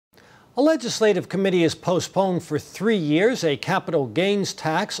A legislative committee has postponed for 3 years a capital gains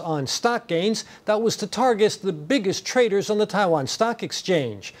tax on stock gains that was to target the biggest traders on the Taiwan Stock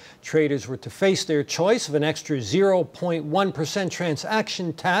Exchange. Traders were to face their choice of an extra 0.1%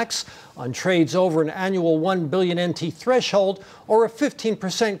 transaction tax on trades over an annual 1 billion NT threshold or a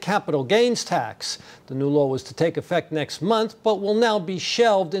 15% capital gains tax. The new law was to take effect next month, but will now be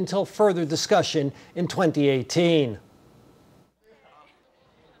shelved until further discussion in 2018.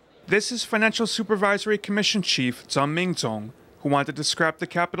 This is Financial Supervisory Commission Chief Tseng Ming-chung, who wanted to scrap the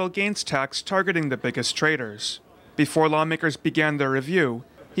capital gains tax targeting the biggest traders. Before lawmakers began their review,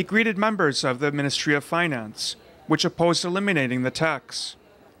 he greeted members of the Ministry of Finance, which opposed eliminating the tax.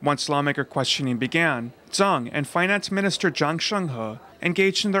 Once lawmaker questioning began, Tseng and Finance Minister Zhang Shenghe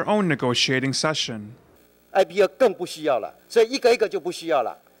engaged in their own negotiating session. IPO 更不需要了，所以一个一个就不需要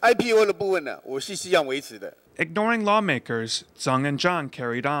了。IPO 的部分呢，我是希望维持的。 Ignoring lawmakers, Tseng and Chang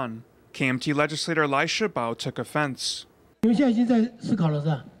carried on. KMT Legislator Lai Shyh-bao took offense.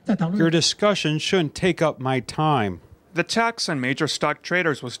 Your discussion shouldn't take up my time. The tax on major stock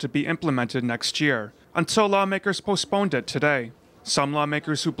traders was to be implemented next year, until lawmakers postponed it today. Some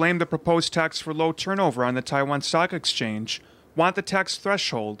lawmakers who blame the proposed tax for low turnover on the Taiwan Stock Exchange want the tax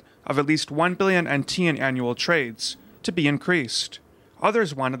threshold of at least 1 billion NT in annual trades to be increased.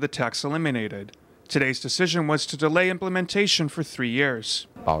 Others wanted the tax eliminated. Today's decision was to delay implementation for 3 years.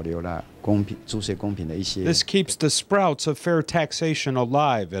 This keeps the sprouts of fair taxation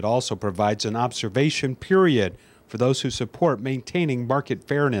alive. It also provides an observation period for those who support maintaining market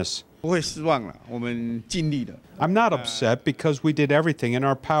fairness. I'm not upset because we did everything in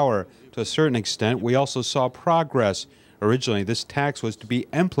our power. To a certain extent, we also saw progress. Originally, this tax was to be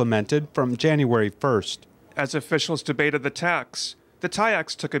implemented from January 1st. As officials debated the tax, the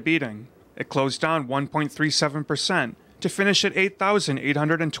Taiex took a beating. It closed down 1.37% to finish at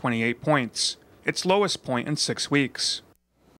 8,828 points, its lowest point in 6 weeks.